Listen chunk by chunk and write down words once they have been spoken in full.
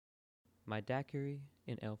My daiquiri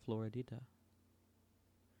in El Floridita.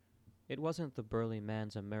 It wasn't the burly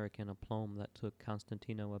man's American aplomb that took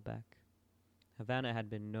Constantino aback. Havana had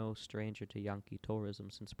been no stranger to Yankee tourism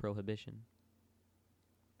since Prohibition.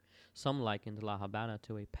 Some likened La Habana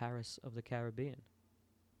to a Paris of the Caribbean.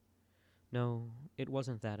 No, it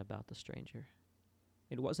wasn't that about the stranger.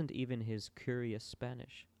 It wasn't even his curious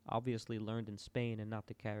Spanish, obviously learned in Spain and not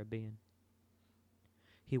the Caribbean.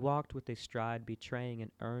 He walked with a stride betraying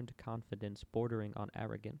an earned confidence bordering on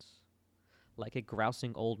arrogance, like a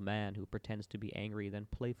grousing old man who pretends to be angry then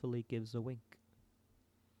playfully gives a wink.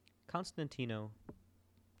 Constantino,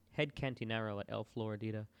 head cantinero at El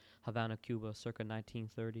Floridita, Havana, Cuba, circa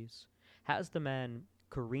 1930s, has the man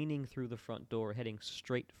careening through the front door heading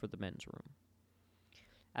straight for the men's room.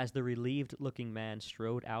 As the relieved-looking man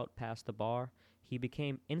strode out past the bar, he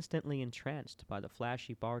became instantly entranced by the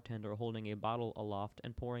flashy bartender holding a bottle aloft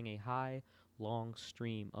and pouring a high, long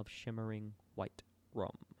stream of shimmering white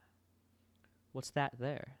rum. "What's that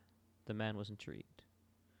there?" The man was intrigued.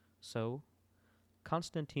 So,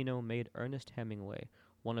 Constantino made Ernest Hemingway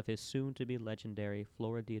one of his soon-to-be legendary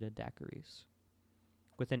Floridita daiquiris.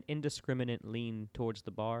 With an indiscriminate lean towards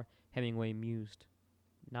the bar, Hemingway mused,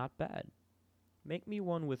 "Not bad. Make me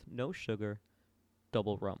one with no sugar,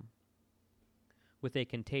 double rum." With a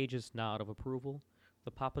contagious nod of approval,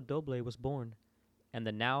 the Papa Doble was born, and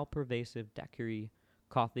the now pervasive daiquiri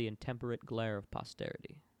caught the intemperate glare of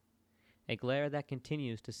posterity. A glare that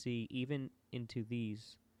continues to see even into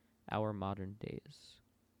these, our modern days.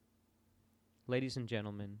 Ladies and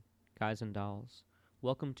gentlemen, guys and dolls,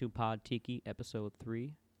 welcome to Pod Tiki Episode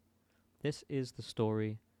 3. This is the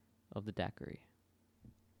story of the daiquiri.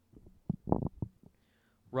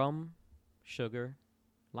 Rum, sugar,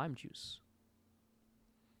 lime juice.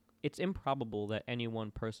 It's improbable that any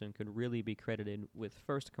one person could really be credited with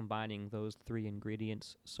first combining those three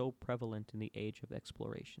ingredients so prevalent in the age of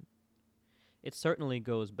exploration. It certainly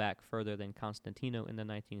goes back further than Constantino in the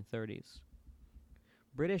 1930s.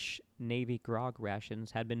 British Navy grog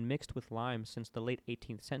rations had been mixed with lime since the late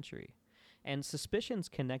 18th century, and suspicions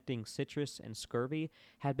connecting citrus and scurvy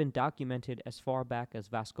had been documented as far back as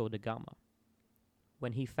Vasco da Gama,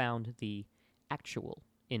 when he found the actual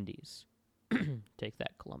Indies. Take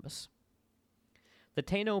that, Columbus. The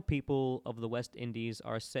Taino people of the West Indies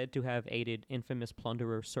are said to have aided infamous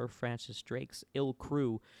plunderer Sir Francis Drake's ill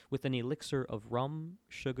crew with an elixir of rum,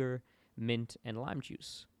 sugar, mint, and lime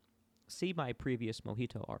juice. See my previous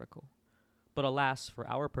Mojito article. But alas, for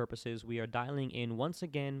our purposes, we are dialing in once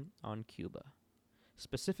again on Cuba,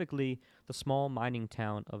 specifically the small mining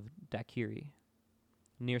town of Daiquiri,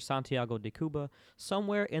 near Santiago de Cuba,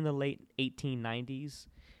 somewhere in the late 1890s,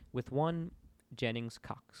 with one Jennings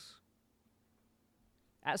Cox.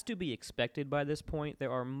 As to be expected by this point,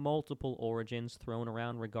 there are multiple origins thrown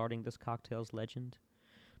around regarding this cocktail's legend,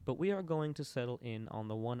 but we are going to settle in on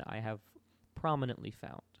the one I have prominently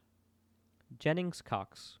found. Jennings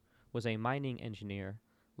Cox was a mining engineer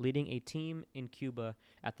leading a team in Cuba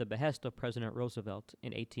at the behest of President Roosevelt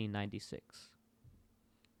in 1896.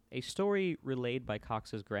 A story relayed by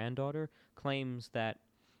Cox's granddaughter claims that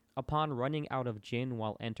upon running out of gin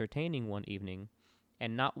while entertaining one evening,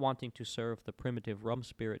 and not wanting to serve the primitive rum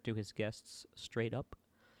spirit to his guests straight up,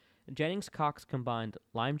 Jennings Cox combined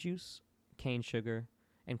lime juice, cane sugar,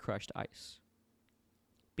 and crushed ice.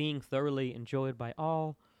 Being thoroughly enjoyed by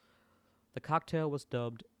all, the cocktail was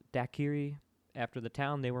dubbed Daiquiri after the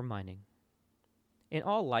town they were mining. In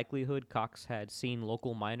all likelihood, Cox had seen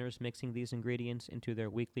local miners mixing these ingredients into their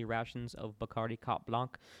weekly rations of Bacardi Cot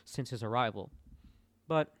Blanc since his arrival.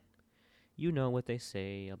 But you know what they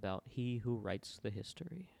say about he who writes the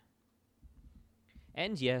history.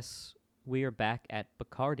 And yes, we are back at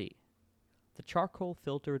Bacardi. The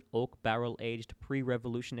charcoal-filtered, oak barrel-aged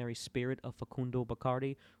pre-revolutionary spirit of Facundo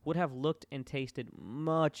Bacardi would have looked and tasted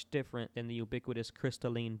much different than the ubiquitous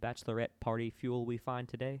crystalline bachelorette party fuel we find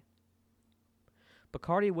today.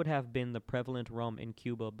 Bacardi would have been the prevalent rum in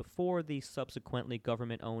Cuba before the subsequently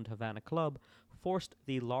government-owned Havana Club forced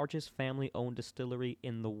the largest family-owned distillery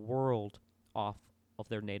in the world off of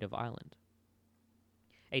their native island,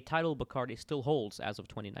 a title Bacardi still holds as of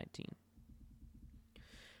 2019.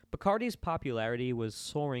 Bacardi's popularity was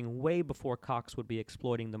soaring way before Cox would be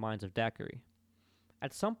exploiting the mines of daiquiri.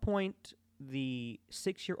 At some point, the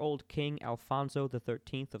 6-year-old King Alfonso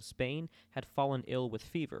XIII of Spain had fallen ill with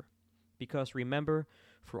fever, because remember,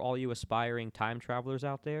 for all you aspiring time travelers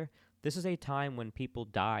out there, this is a time when people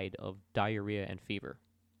died of diarrhea and fever.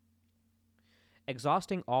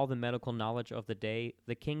 Exhausting all the medical knowledge of the day,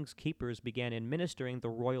 the king's keepers began administering the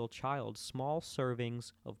royal child small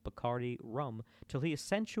servings of Bacardi rum till he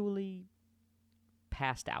essentially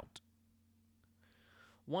passed out.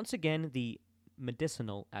 Once again, the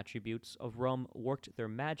medicinal attributes of rum worked their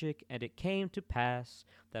magic, and it came to pass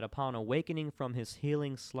that upon awakening from his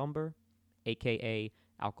healing slumber, aka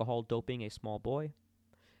alcohol doping a small boy,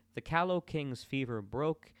 the Callow King's fever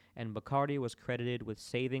broke, and Bacardi was credited with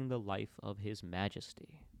saving the life of His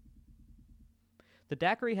Majesty. The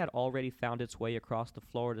daiquiri had already found its way across the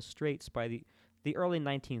Florida Straits by the early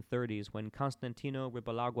 1930s when Constantino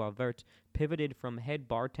Ribelagua Vert pivoted from head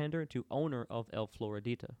bartender to owner of El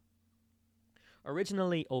Floridita.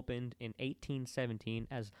 Originally opened in 1817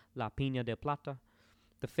 as La Piña de Plata,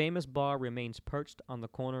 the famous bar remains perched on the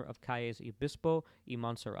corner of Calles Obispo y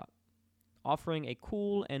Montserrat, offering a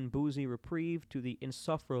cool and boozy reprieve to the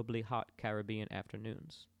insufferably hot Caribbean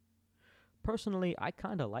afternoons. Personally, I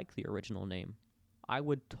kinda like the original name. I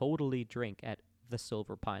would totally drink at the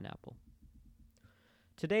Silver Pineapple.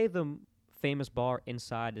 Today, the famous bar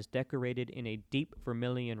inside is decorated in a deep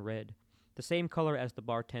vermilion red, the same color as the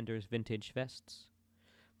bartender's vintage vests.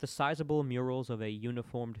 The sizable murals of a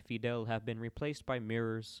uniformed Fidel have been replaced by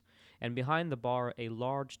mirrors, and behind the bar a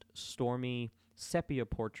large, stormy, sepia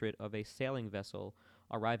portrait of a sailing vessel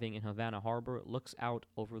arriving in Havana Harbor looks out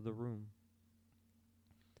over the room.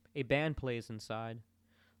 A band plays inside,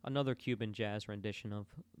 another Cuban jazz rendition of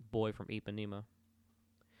Boy from Ipanema.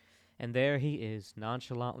 And there he is,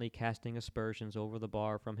 nonchalantly casting aspersions over the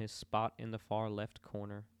bar from his spot in the far left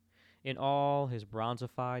corner, in all his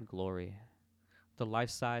bronzified glory, the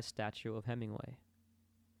life-size statue of Hemingway.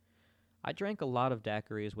 I drank a lot of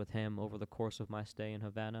daiquiris with him over the course of my stay in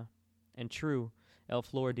Havana, and true, El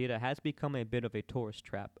Floridita has become a bit of a tourist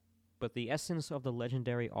trap, but the essence of the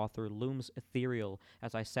legendary author looms ethereal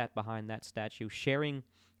as I sat behind that statue, sharing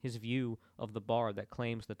his view of the bar that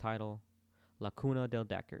claims the title La Cuna del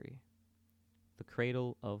Daiquiri, the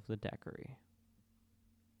cradle of the daiquiri.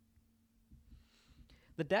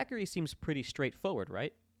 The daiquiri seems pretty straightforward,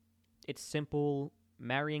 right? It's simple,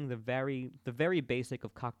 marrying the very basic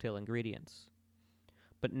of cocktail ingredients.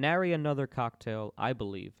 But nary another cocktail, I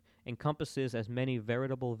believe, encompasses as many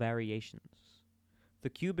veritable variations. The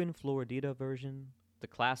Cuban Floridita version, the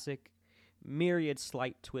classic, myriad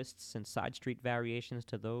slight twists and side street variations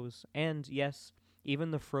to those, and yes,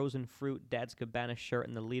 even the frozen fruit Dad's Cabana shirt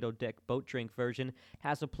and the Lido Deck boat drink version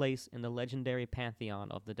has a place in the legendary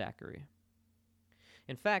pantheon of the daiquiri.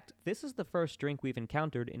 In fact, this is the first drink we've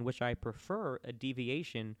encountered in which I prefer a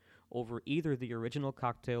deviation over either the original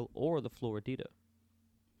cocktail or the Floridita.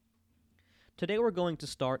 Today we're going to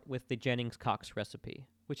start with the Jennings-Cox recipe,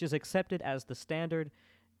 which is accepted as the standard,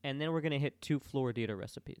 and then we're going to hit 2 Floridita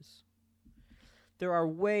recipes. There are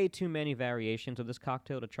way too many variations of this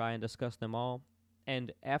cocktail to try and discuss them all,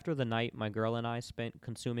 and after the night my girl and I spent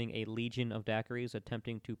consuming a legion of daiquiris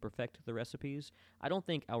attempting to perfect the recipes, I don't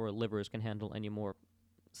think our livers can handle any more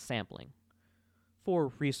sampling.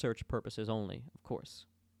 For research purposes only, of course.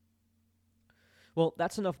 Well,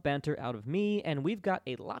 that's enough banter out of me, and we've got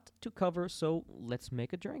a lot to cover, so let's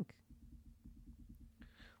make a drink.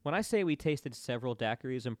 When I say we tasted several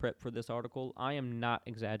daiquiris in prep for this article, I am not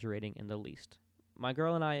exaggerating in the least. My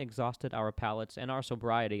girl and I exhausted our palates and our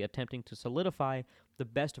sobriety attempting to solidify the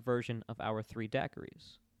best version of our 3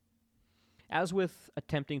 daiquiris. As with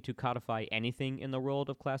attempting to codify anything in the world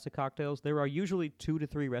of classic cocktails, there are usually 2 to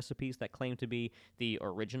 3 recipes that claim to be the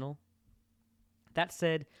original. That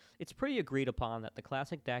said, it's pretty agreed upon that the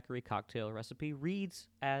classic daiquiri cocktail recipe reads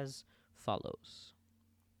as follows: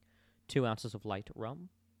 2 ounces of light rum,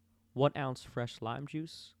 1 ounce fresh lime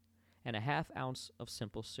juice, and a ½ ounce of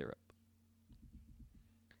simple syrup.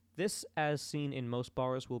 This, as seen in most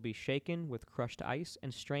bars, will be shaken with crushed ice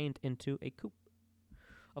and strained into a coupe.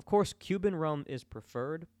 Of course, Cuban rum is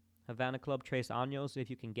preferred, Havana Club Tres Años if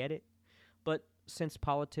you can get it, but since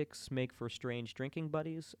politics make for strange drinking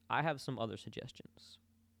buddies, I have some other suggestions.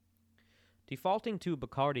 Defaulting to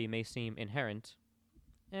Bacardi may seem inherent.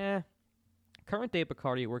 Current day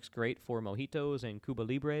Bacardi works great for mojitos and Cuba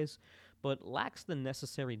Libres, but lacks the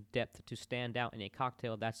necessary depth to stand out in a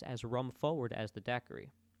cocktail that's as rum-forward as the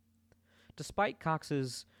daiquiri. Despite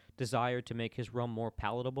Cox's desire to make his rum more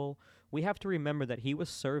palatable, we have to remember that he was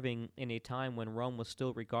serving in a time when rum was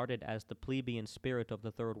still regarded as the plebeian spirit of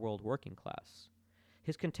the third world working class.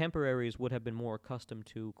 His contemporaries would have been more accustomed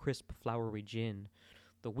to crisp, flowery gin,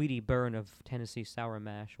 the weedy burn of Tennessee sour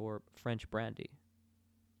mash, or French brandy.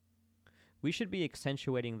 We should be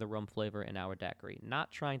accentuating the rum flavor in our daiquiri,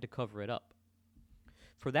 not trying to cover it up.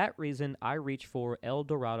 For that reason, I reach for El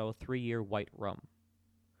Dorado 3-year white rum.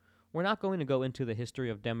 We're not going to go into the history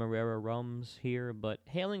of Demerara rums here, but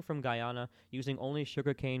hailing from Guyana, using only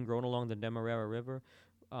sugarcane grown along the Demerara River,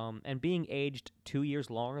 and being aged 2 years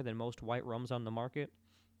longer than most white rums on the market,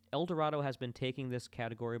 El Dorado has been taking this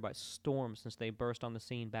category by storm since they burst on the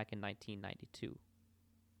scene back in 1992.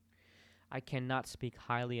 I cannot speak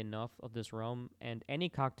highly enough of this rum, and any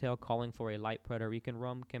cocktail calling for a light Puerto Rican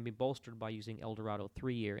rum can be bolstered by using El Dorado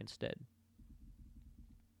 3-year instead.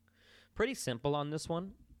 Pretty simple on this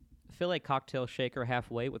one. Fill a cocktail shaker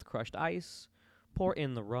halfway with crushed ice, pour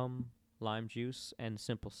in the rum, lime juice, and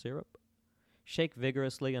simple syrup. Shake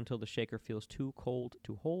vigorously until the shaker feels too cold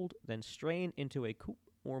to hold, then strain into a coupe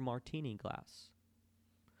or martini glass.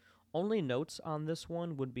 Only notes on this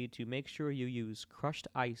one would be to make sure you use crushed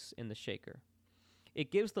ice in the shaker.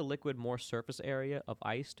 It gives the liquid more surface area of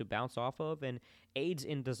ice to bounce off of and aids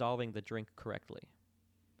in dissolving the drink correctly.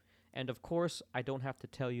 And of course, I don't have to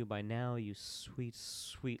tell you by now, you sweet,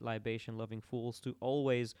 sweet libation-loving fools, to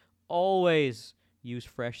always, always use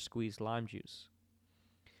fresh squeezed lime juice.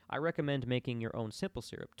 I recommend making your own simple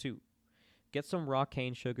syrup, too. Get some raw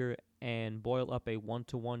cane sugar and boil up a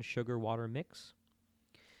 1-to-1 sugar-water mix.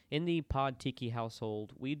 In the Pod Tiki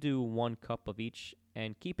household, we do 1 cup of each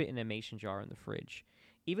and keep it in a mason jar in the fridge.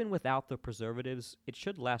 Even without the preservatives, it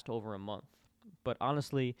should last over a month. But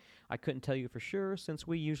honestly, I couldn't tell you for sure since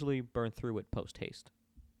we usually burn through it post-haste.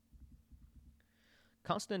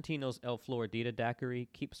 Constantino's El Floridita daiquiri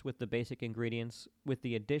keeps with the basic ingredients with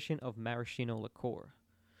the addition of maraschino liqueur.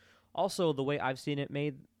 Also, the way I've seen it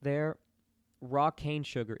made there, raw cane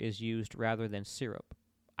sugar is used rather than syrup.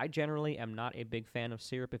 I generally am not a big fan of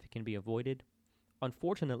syrup if it can be avoided.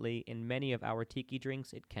 Unfortunately, in many of our tiki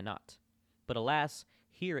drinks, it cannot. But alas,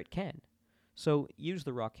 here it can. So use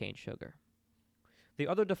the raw cane sugar. The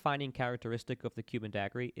other defining characteristic of the Cuban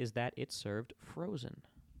daiquiri is that it's served frozen.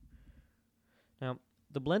 Now,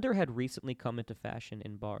 the blender had recently come into fashion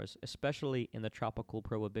in bars, especially in the tropical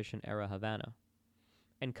Prohibition era Havana,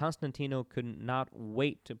 and Constantino could not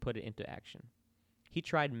wait to put it into action. He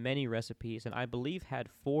tried many recipes and I believe had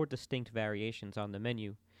 4 distinct variations on the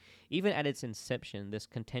menu. Even at its inception, this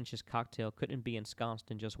contentious cocktail couldn't be ensconced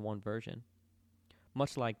in just one version.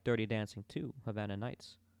 Much like Dirty Dancing 2, Havana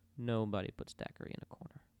Nights. Nobody puts daiquiri in a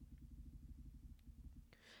corner.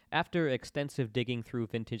 After extensive digging through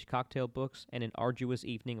vintage cocktail books and an arduous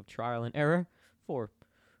evening of trial and error, for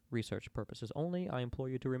research purposes only, I implore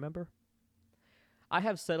you to remember, I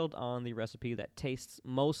have settled on the recipe that tastes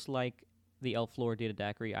most like the El Floridita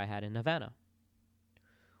daiquiri I had in Havana.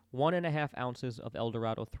 1.5 ounces of El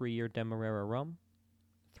Dorado 3-year Demerara rum,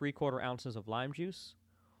 3/4 ounces of lime juice,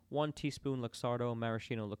 1 teaspoon Luxardo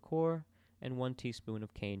maraschino liqueur, and 1 teaspoon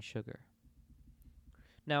of cane sugar.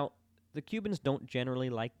 Now, the Cubans don't generally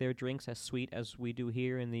like their drinks as sweet as we do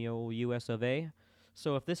here in the old US of A,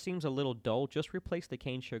 so if this seems a little dull, just replace the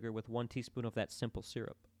cane sugar with 1 teaspoon of that simple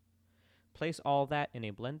syrup. Place all that in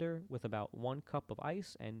a blender with about 1 cup of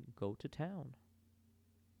ice and go to town.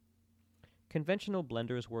 Conventional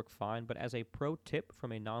blenders work fine, but as a pro tip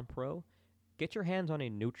from a non-pro, get your hands on a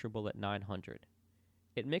NutriBullet 900.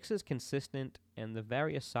 It mixes consistent, and the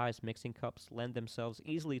various size mixing cups lend themselves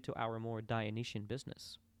easily to our more Dionysian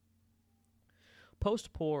business.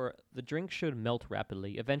 Post-pour, the drink should melt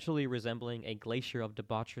rapidly, eventually resembling a glacier of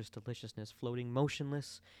debaucherous deliciousness floating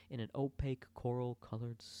motionless in an opaque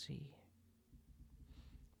coral-colored sea.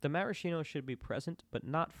 The maraschino should be present, but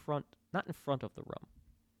not in front of the rum.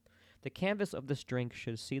 The canvas of this drink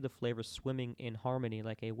should see the flavors swimming in harmony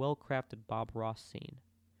like a well-crafted Bob Ross scene.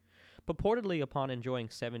 Purportedly, upon enjoying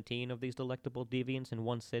 17 of these delectable deviants in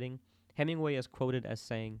one sitting, Hemingway is quoted as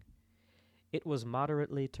saying, "It was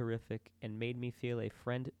moderately terrific and made me feel a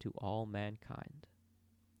friend to all mankind."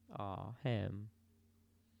 Aw, Hem.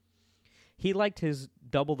 He liked his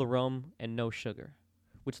double the rum and no sugar,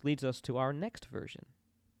 which leads us to our next version.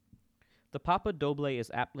 The Papa Doble is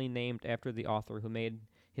aptly named after the author who made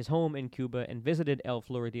his home in Cuba and visited El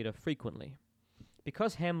Floridita frequently.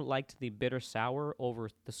 Because Hem liked the bitter sour over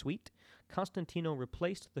the sweet, Constantino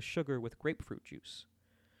replaced the sugar with grapefruit juice.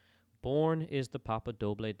 Born is the Papa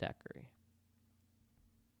Doble daiquiri.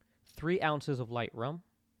 3 ounces of light rum,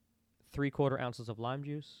 3/4 ounces of lime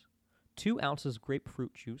juice, 2 ounces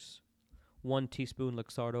grapefruit juice, 1 teaspoon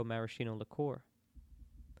Luxardo maraschino liqueur.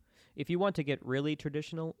 If you want to get really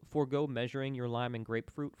traditional, forego measuring your lime and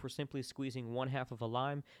grapefruit for simply squeezing 1/2 of a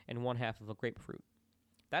lime and 1/2 of a grapefruit.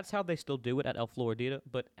 That's how they still do it at El Floridita,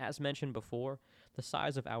 but as mentioned before, the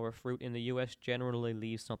size of our fruit in the U.S. generally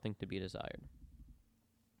leaves something to be desired.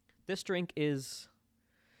 This drink is...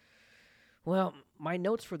 well, my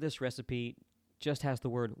notes for this recipe just has the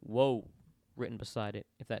word "whoa" written beside it,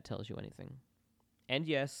 if that tells you anything. And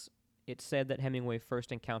yes, It's said that Hemingway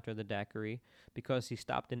first encountered the daiquiri because he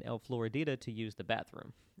stopped in El Floridita to use the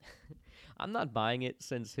bathroom. I'm not buying it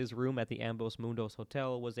since his room at the Ambos Mundos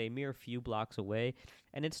Hotel was a mere few blocks away,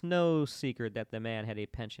 and it's no secret that the man had a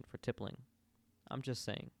penchant for tippling. I'm just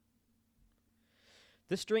saying.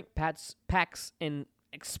 This drink packs an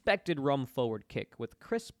expected rum forward kick with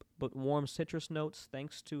crisp but warm citrus notes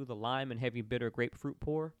thanks to the lime and heavy bitter grapefruit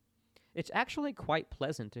pour. It's actually quite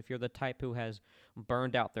pleasant if you're the type who has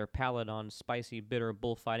burned out their palate on spicy, bitter,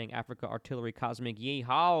 bullfighting Africa artillery cosmic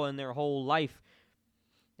yeehaw in their whole life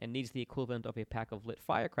and needs the equivalent of a pack of lit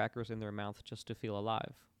firecrackers in their mouth just to feel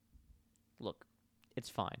alive. Look, it's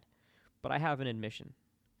fine, but I have an admission.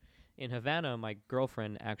 In Havana, my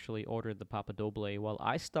girlfriend actually ordered the Papa Doble while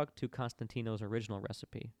I stuck to Constantino's original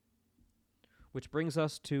recipe. Which brings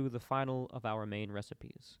us to the final of our main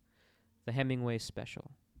recipes, the Hemingway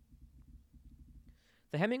Special.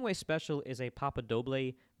 The Hemingway Special is a Papa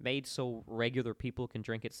Doble made so regular people can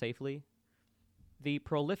drink it safely. The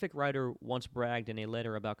prolific writer once bragged in a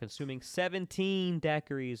letter about consuming 17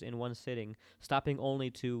 daiquiris in one sitting, stopping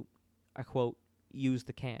only to, I quote, use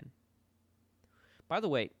the can. By the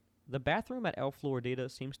way, the bathroom at El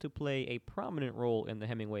Floridita seems to play a prominent role in the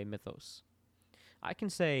Hemingway mythos. I can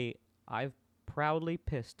say I've proudly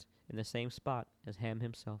pissed in the same spot as Ham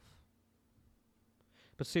himself.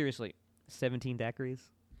 But seriously, 17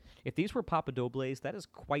 daiquiris? If these were Papa Dobles, that is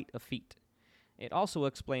quite a feat. It also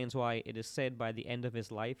explains why it is said by the end of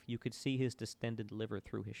his life you could see his distended liver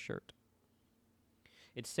through his shirt.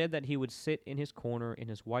 It's said that he would sit in his corner in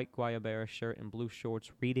his white Guayabera shirt and blue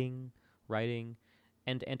shorts reading, writing,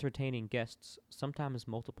 and entertaining guests, sometimes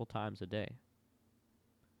multiple times a day.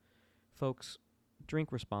 Folks,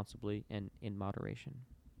 drink responsibly and in moderation.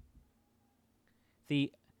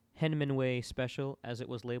 The Hemingway Special, as it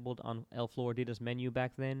was labeled on El Floridita's menu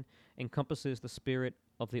back then, encompasses the spirit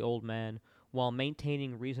of the old man while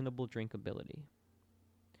maintaining reasonable drinkability.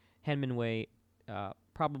 Hemingway,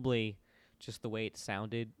 probably just the way it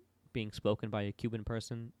sounded being spoken by a Cuban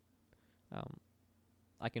person,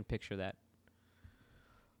 I can picture that.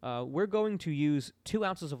 We're going to use 2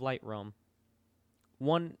 ounces of light rum,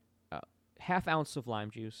 1 half ounce of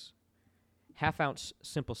lime juice, half ounce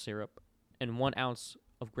simple syrup, and 1 ounce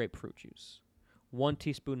of grapefruit juice, 1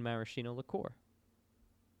 teaspoon maraschino liqueur.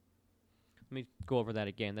 Let me go over that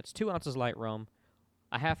again. That's 2 ounces light rum,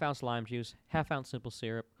 a half ounce lime juice, half ounce simple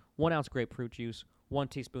syrup, 1 ounce grapefruit juice, 1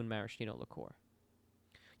 teaspoon maraschino liqueur.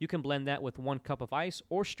 You can blend that with 1 cup of ice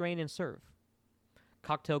or strain and serve.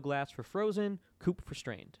 Cocktail glass for frozen, coupe for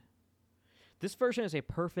strained. This version is a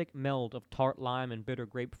perfect meld of tart lime and bitter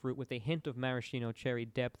grapefruit with a hint of maraschino cherry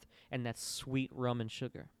depth and that sweet rum and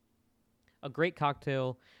sugar. A great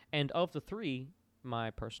cocktail, and of the 3, my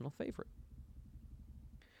personal favorite.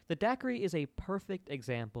 The daiquiri is a perfect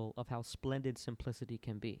example of how splendid simplicity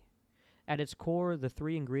can be. At its core, the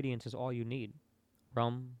 3 ingredients is all you need: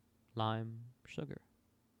 rum, lime, sugar.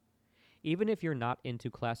 Even if you're not into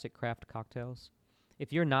classic craft cocktails,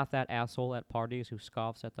 if you're not that asshole at parties who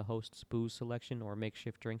scoffs at the host's booze selection or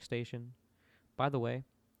makeshift drink station, by the way,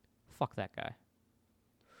 fuck that guy.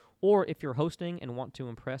 Or if you're hosting and want to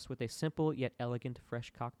impress with a simple yet elegant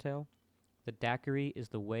fresh cocktail, the daiquiri is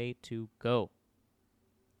the way to go.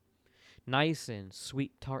 Nice and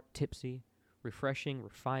sweet tart tipsy, refreshing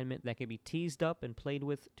refinement that can be teased up and played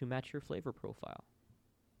with to match your flavor profile.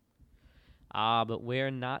 But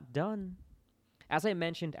we're not done. As I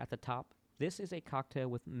mentioned at the top, this is a cocktail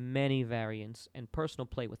with many variants and personal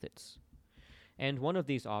play with it. And one of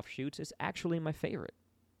these offshoots is actually my favorite.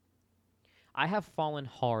 I have fallen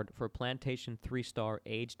hard for Plantation 3-Star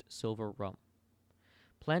Aged Silver Rum.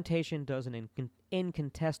 Plantation does an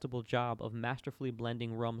incontestable job of masterfully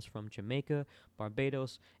blending rums from Jamaica,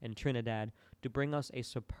 Barbados, and Trinidad to bring us a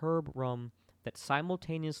superb rum that's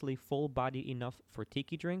simultaneously full-bodied enough for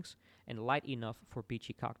tiki drinks and light enough for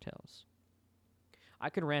beachy cocktails. I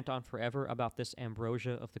could rant on forever about this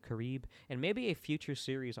ambrosia of the Carib, and maybe a future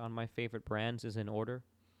series on my favorite brands is in order.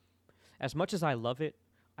 As much as I love it,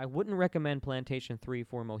 I wouldn't recommend Plantation 3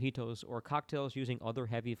 for mojitos or cocktails using other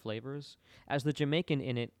heavy flavors, as the Jamaican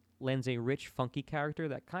in it lends a rich, funky character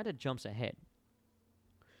that kind of jumps ahead.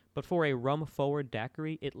 But for a rum-forward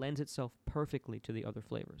daiquiri, it lends itself perfectly to the other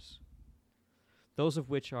flavors, those of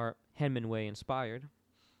which are Hemingway-inspired.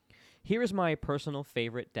 Here is my personal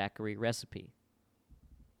favorite daiquiri recipe.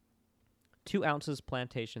 2 ounces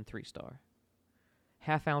Plantation 3-Star,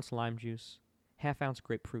 half ounce lime juice, half ounce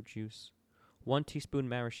grapefruit juice, 1 teaspoon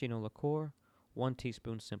maraschino liqueur, 1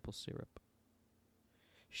 teaspoon simple syrup.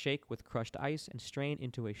 Shake with crushed ice and strain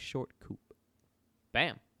into a short coupe.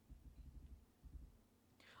 Bam!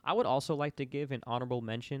 I would also like to give an honorable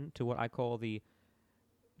mention to what I call the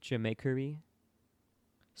Jamaiquerie.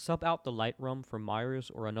 Sub out the light rum for Myers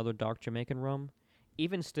or another dark Jamaican rum.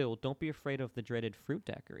 Even still, don't be afraid of the dreaded fruit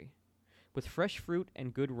daiquiri. With fresh fruit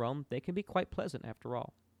and good rum, they can be quite pleasant after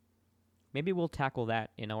all. Maybe we'll tackle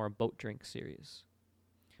that in our boat drink series.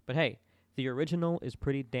 But hey, the original is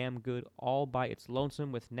pretty damn good all by its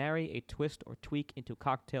lonesome with nary a twist or tweak into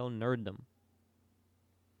cocktail nerddom.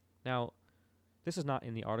 Now, this is not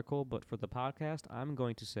in the article, but for the podcast, I'm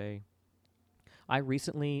going to say I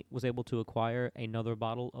recently was able to acquire another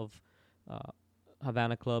bottle of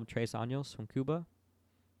Havana Club Tres Años from Cuba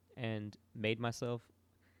and made myself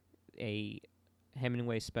a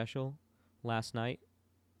Hemingway special last night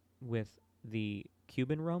with the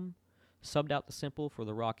Cuban rum, subbed out the simple for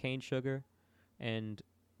the raw cane sugar, and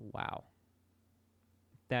wow.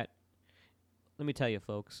 Let me tell you,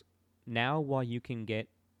 folks, now while you can get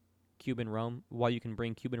Cuban rum, while you can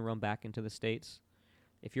bring Cuban rum back into the States,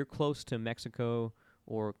 if you're close to Mexico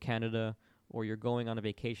or Canada, or you're going on a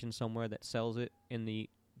vacation somewhere that sells it in the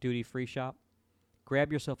duty-free shop,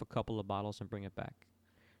 grab yourself a couple of bottles and bring it back.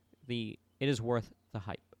 It is worth the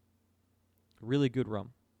hype. Really good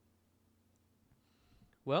rum.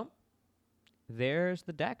 Well, there's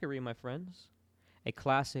the daiquiri, my friends. A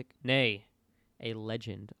classic, nay, a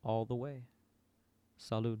legend all the way.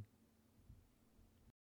 Salud.